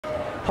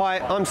Hi,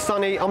 I'm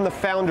Sonny, I'm the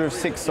founder of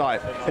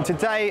SIGSITE, and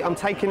today I'm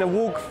taking a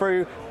walk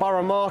through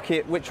Borough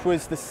Market, which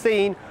was the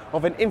scene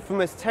of an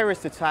infamous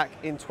terrorist attack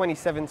in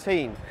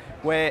 2017,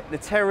 where the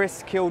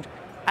terrorists killed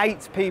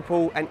 8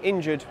 people and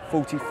injured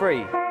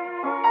 43.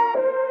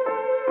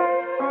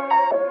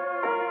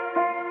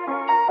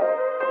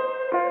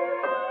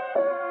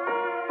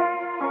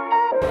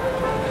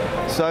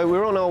 So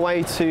we're on our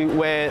way to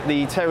where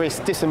the terrorists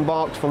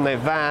disembarked from their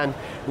van,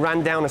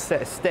 ran down a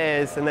set of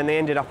stairs, and then they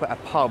ended up at a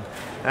pub.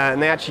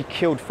 And they actually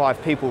killed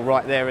 5 people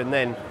right there and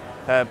then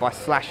by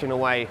slashing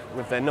away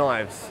with their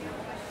knives.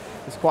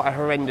 It's quite a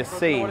horrendous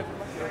scene.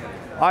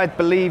 I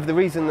believe the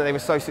reason that they were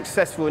so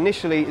successful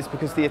initially is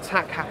because the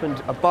attack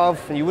happened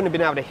above and you wouldn't have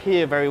been able to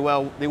hear very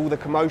well all the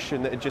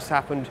commotion that had just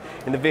happened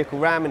in the vehicle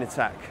ramming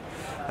attack.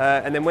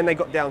 And then when they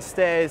got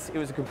downstairs, it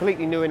was a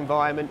completely new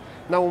environment.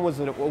 No one was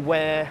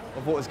aware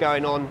of what was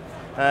going on.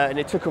 And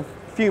it took a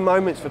few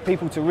moments for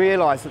people to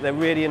realise that they're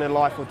really in a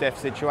life or death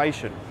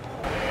situation.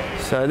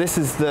 So this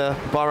is the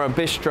Borough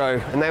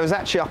Bistro, and they was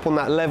actually up on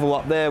that level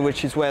up there,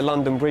 which is where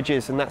London Bridge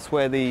is, and that's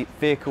where the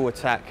vehicle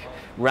attack,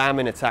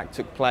 ramming attack,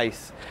 took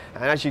place.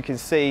 And as you can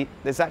see,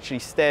 there's actually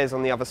stairs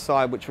on the other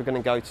side, which we're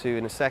going to go to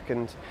in a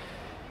second.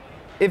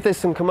 If there's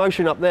some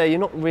commotion up there, you're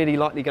not really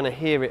likely going to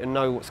hear it and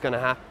know what's going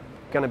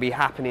to be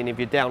happening if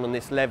you're down on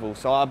this level.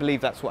 So I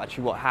believe that's what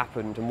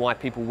happened and why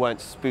people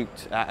weren't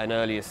spooked at an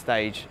earlier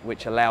stage,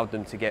 which allowed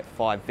them to get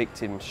 5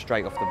 victims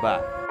straight off the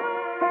bat.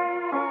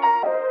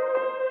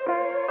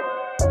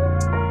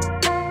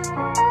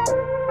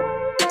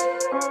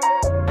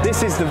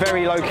 This is the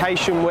very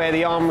location where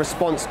the armed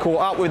response caught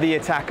up with the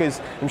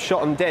attackers and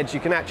shot them dead. You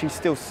can actually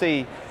still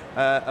see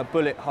a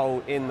bullet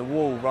hole in the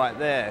wall right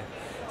there.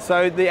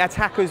 So the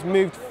attackers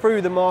moved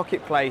through the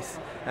marketplace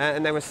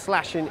and they were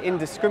slashing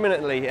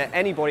indiscriminately at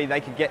anybody they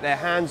could get their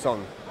hands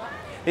on.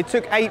 It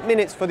took 8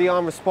 minutes for the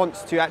armed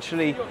response to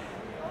actually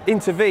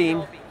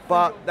intervene,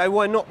 but they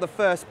were not the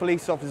first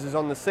police officers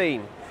on the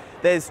scene.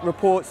 There's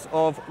reports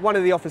of one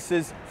of the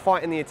officers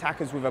fighting the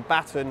attackers with a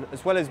baton,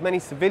 as well as many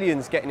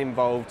civilians getting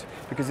involved,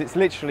 because it's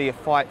literally a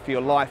fight for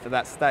your life at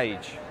that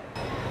stage.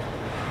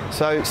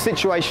 So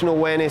situational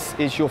awareness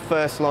is your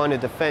first line of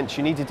defence.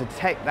 You need to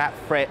detect that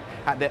threat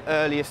at the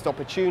earliest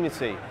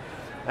opportunity.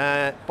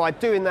 By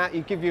doing that,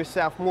 you give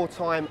yourself more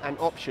time and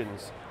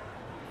options.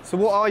 So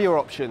what are your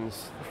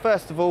options?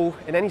 First of all,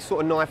 in any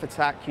sort of knife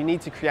attack, you need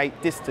to create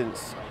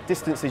distance.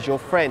 Distance is your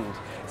friend.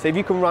 So if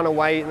you can run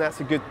away, that's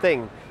a good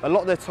thing. A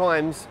lot of the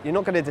times, you're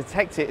not going to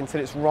detect it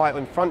until it's right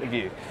in front of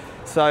you.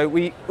 So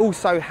we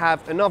also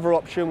have another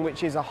option,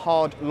 which is a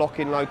hard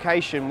lock-in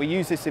location. We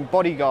use this in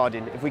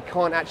bodyguarding if we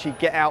can't actually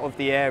get out of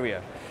the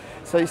area.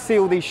 So you see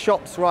all these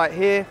shops right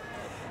here.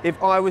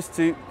 If I was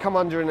to come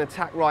under an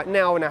attack right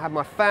now and I have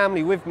my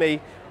family with me,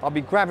 I'll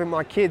be grabbing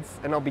my kids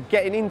and I'll be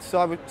getting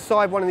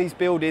inside one of these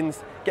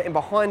buildings, getting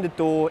behind the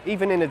door,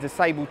 even in a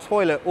disabled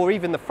toilet or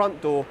even the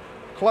front door,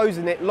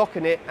 closing it,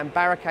 locking it and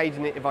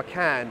barricading it if I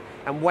can,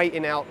 and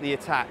waiting out the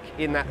attack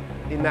in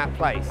that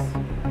place.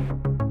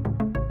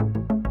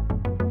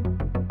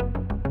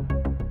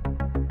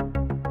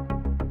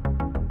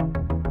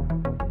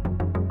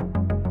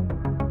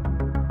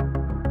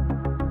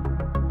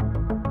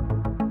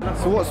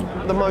 So what's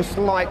the most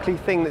likely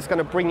thing that's going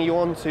to bring you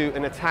onto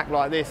an attack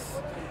like this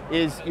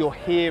is your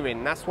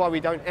hearing. That's why we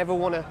don't ever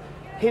want to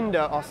hinder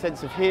our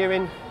sense of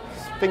hearing.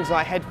 Things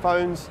like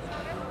headphones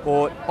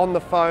or on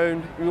the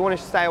phone. We want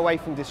to stay away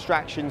from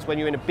distractions when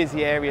you're in a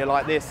busy area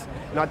like this.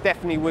 And I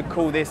definitely would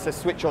call this a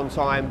switch on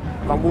time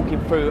if I'm walking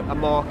through a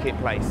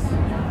marketplace.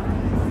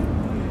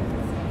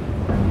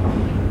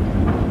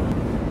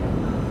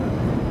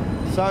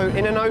 So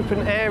in an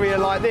open area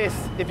like this,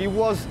 if you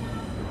was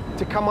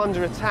to come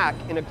under attack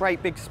in a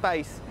great big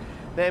space,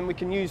 then we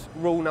can use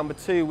rule number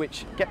 2,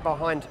 which get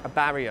behind a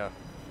barrier.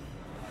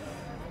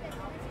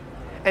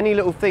 Any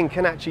little thing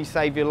can actually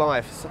save your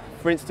life.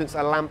 For instance,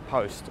 a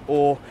lamppost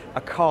or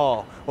a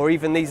car or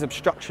even these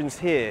obstructions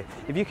here.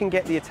 If you can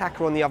get the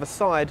attacker on the other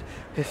side,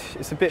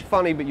 it's a bit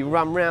funny, but you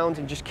run round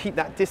and just keep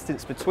that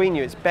distance between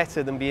you. It's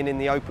better than being in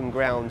the open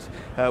ground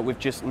with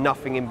just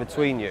nothing in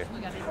between you.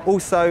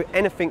 Also,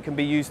 anything can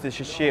be used as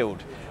a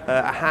shield.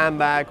 A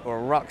handbag or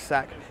a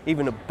rucksack,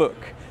 even a book.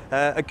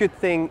 A good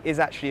thing is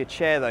actually a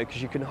chair though,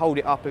 because you can hold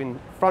it up in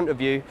front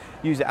of you,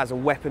 use it as a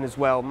weapon as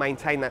well,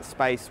 maintain that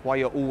space while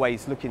you're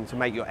always looking to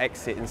make your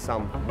exit in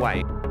some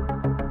way.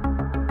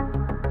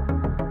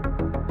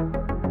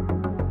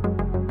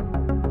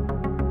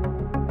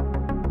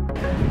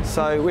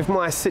 So with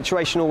my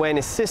situational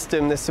awareness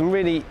system, there's some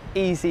really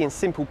easy and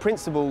simple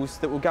principles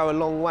that will go a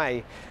long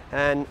way,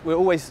 and we're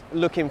always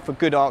looking for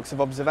good arcs of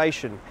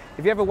observation.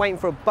 If you're ever waiting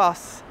for a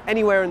bus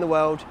anywhere in the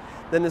world,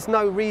 then there's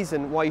no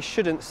reason why you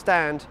shouldn't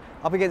stand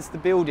up against the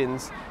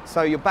buildings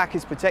so your back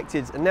is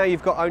protected, and now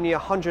you've got only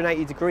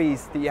 180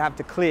 degrees that you have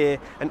to clear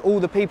and all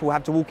the people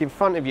have to walk in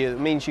front of you.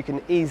 That means you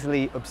can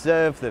easily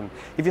observe them.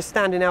 If you're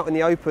standing out in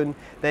the open,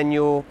 then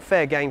you're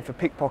fair game for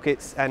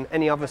pickpockets and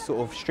any other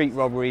sort of street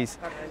robberies,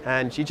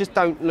 and you just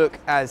don't look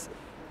as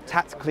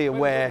tactically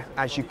aware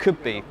as you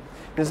could be.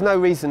 There's no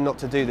reason not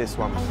to do this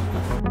one.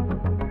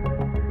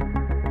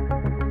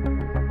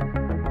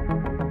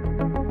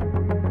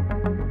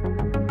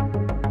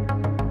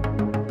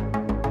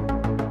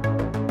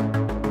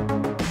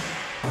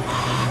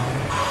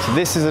 So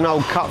this is an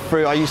old cut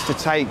through I used to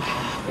take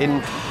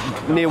in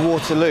near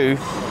Waterloo,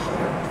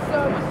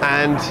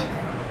 and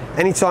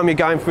anytime you're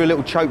going through a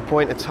little choke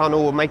point, a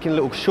tunnel, or making a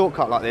little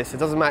shortcut like this, it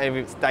doesn't matter if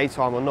it's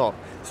daytime or not,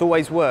 it's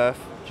always worth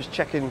just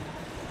checking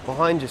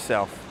behind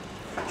yourself.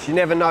 So you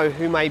never know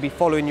who may be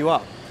following you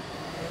up.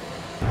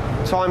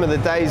 Time of the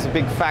day is a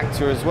big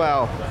factor as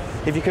well.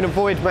 If you can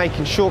avoid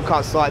making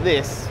shortcuts like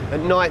this at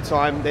night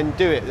time, then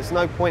do it. There's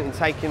no point in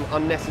taking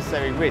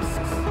unnecessary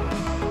risks.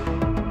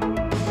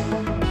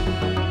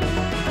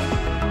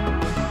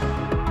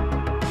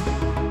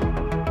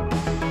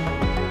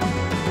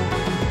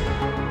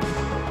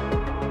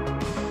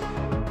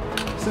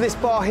 So this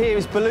bar here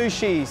is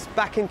Belushi's.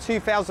 Back in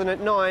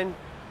 2009,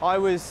 I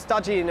was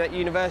studying at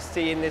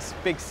university in this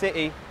big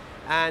city,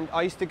 and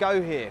I used to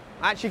go here.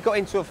 I actually got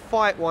into a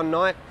fight one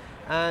night,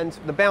 and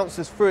the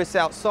bouncers threw us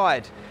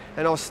outside.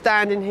 And I was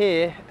standing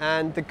here,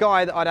 and the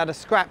guy that I'd had a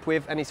scrap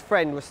with and his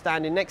friend was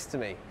standing next to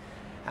me.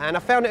 And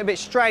I found it a bit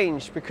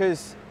strange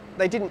because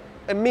they didn't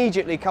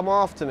immediately come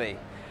after me.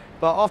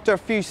 But after a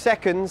few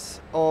seconds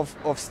of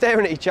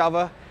staring at each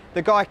other,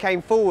 the guy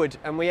came forward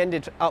and we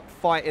ended up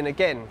fighting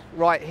again,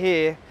 right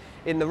here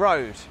in the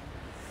road.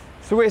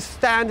 So we're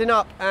standing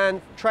up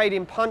and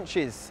trading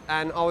punches,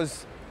 and I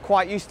was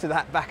quite used to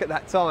that back at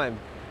that time.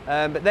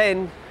 But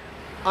then,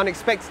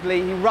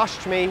 unexpectedly, he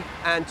rushed me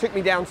and took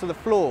me down to the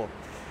floor.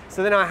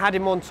 So then I had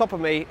him on top of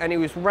me and he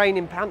was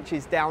raining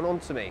punches down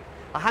onto me.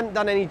 I hadn't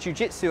done any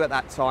jiu-jitsu at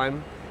that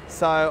time,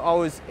 so I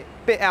was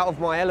a bit out of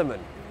my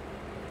element.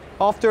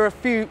 After a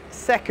few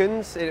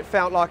seconds, it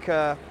felt like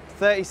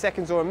 30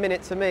 seconds or a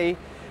minute to me,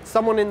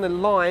 someone in the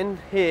line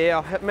here,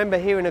 I remember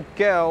hearing a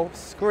girl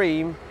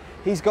scream,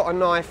 "He's got a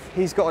knife,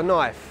 he's got a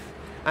knife."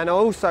 And I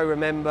also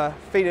remember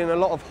feeling a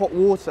lot of hot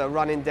water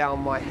running down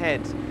my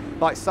head,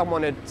 like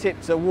someone had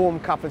tipped a warm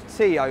cup of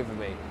tea over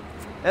me.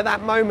 At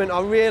that moment, I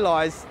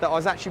realised that I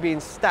was actually being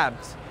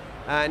stabbed,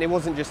 and it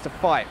wasn't just a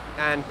fight,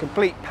 and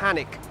complete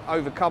panic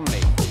overcome me.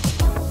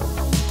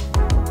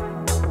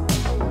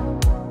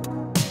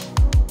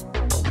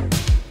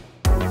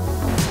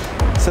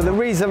 So the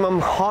reason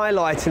I'm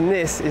highlighting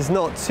this is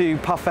not to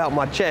puff out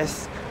my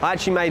chest. I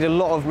actually made a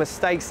lot of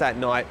mistakes that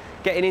night.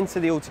 Getting into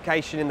the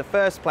altercation in the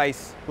first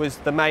place was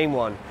the main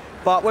one.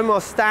 But when I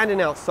was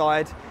standing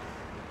outside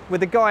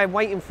with the guy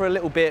waiting for a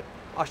little bit,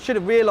 I should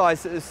have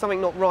realised that there's something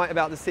not right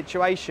about the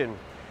situation,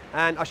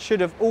 and I should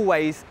have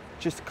always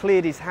just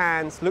cleared his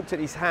hands, looked at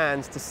his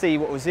hands to see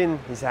what was in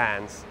his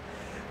hands.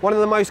 One of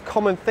the most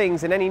common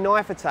things in any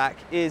knife attack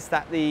is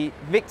that the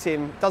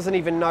victim doesn't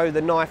even know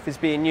the knife is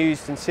being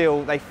used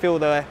until they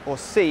feel or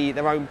see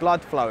their own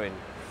blood flowing.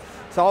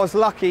 So I was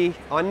lucky,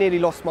 I nearly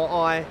lost my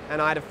eye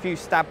and I had a few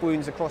stab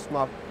wounds across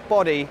my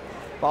body,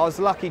 but I was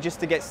lucky just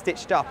to get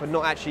stitched up and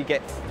not actually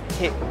get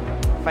hit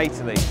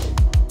fatally.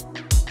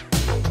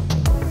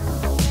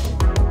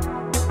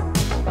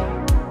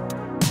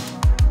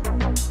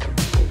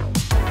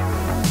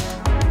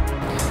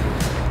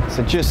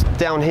 So just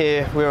down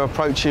here, we're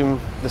approaching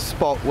the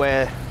spot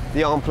where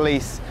the armed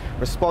police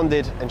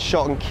responded and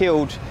shot and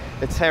killed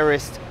the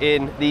terrorist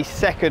in the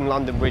second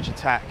London Bridge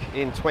attack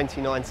in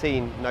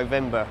 2019,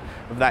 November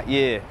of that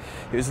year.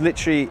 It was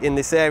literally in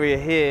this area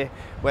here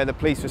where the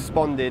police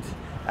responded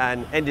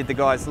and ended the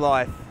guy's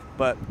life,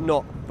 but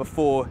not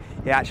before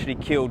he actually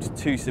killed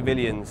 2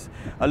 civilians.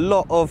 A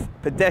lot of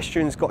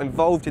pedestrians got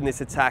involved in this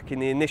attack in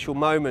the initial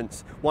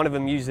moments, one of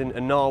them using a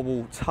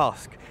narwhal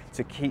tusk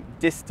to keep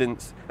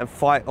distance and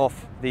fight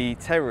off the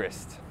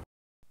terrorist.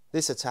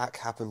 This attack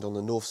happened on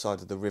the north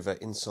side of the river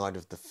inside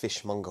of the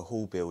Fishmonger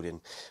Hall building,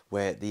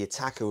 where the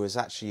attacker was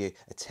actually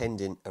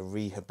attending a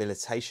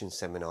rehabilitation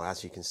seminar.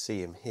 As you can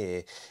see him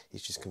here,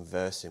 he's just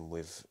conversing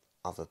with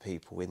other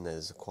people in there.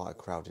 There's quite a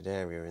crowded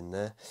area in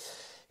there.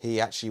 He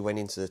actually went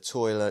into the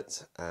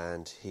toilet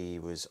and he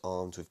was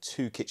armed with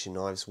 2 kitchen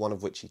knives, one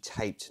of which he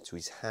taped to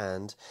his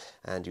hand,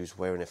 and he was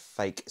wearing a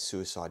fake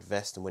suicide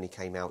vest, and when he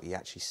came out he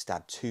actually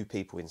stabbed 2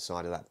 people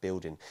inside of that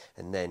building,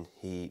 and then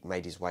he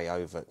made his way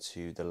over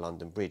to the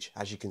London Bridge.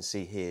 As you can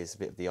see here is a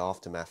bit of the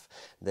aftermath.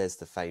 There's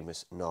the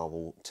famous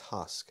narwhal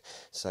tusk.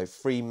 So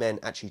 3 men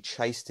actually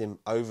chased him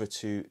over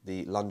to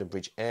the London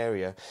Bridge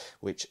area,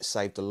 which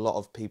saved a lot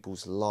of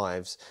people's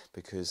lives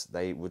because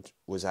they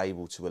was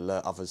able to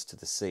alert others to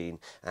the scene.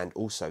 And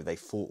also they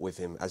fought with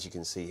him, as you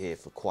can see here,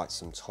 for quite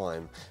some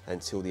time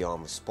until the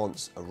armed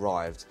response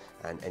arrived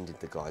and ended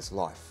the guy's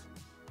life.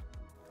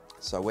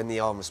 So when the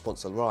armed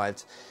response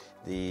arrived,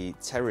 the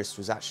terrorist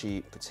was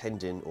actually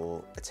pretending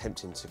or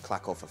attempting to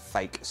clack off a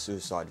fake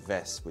suicide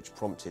vest, which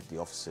prompted the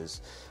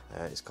officers,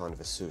 it's kind of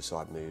a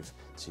suicide move,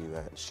 to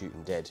shoot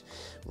him dead,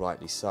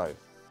 rightly so.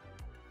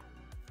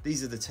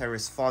 These are the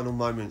terrorist's final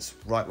moments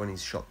right when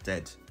he's shot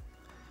dead.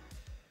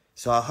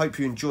 So I hope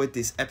you enjoyed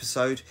this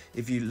episode.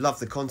 If you love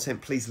the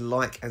content, please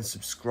like and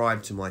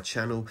subscribe to my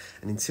channel.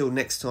 And until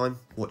next time,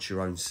 watch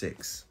your own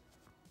 6.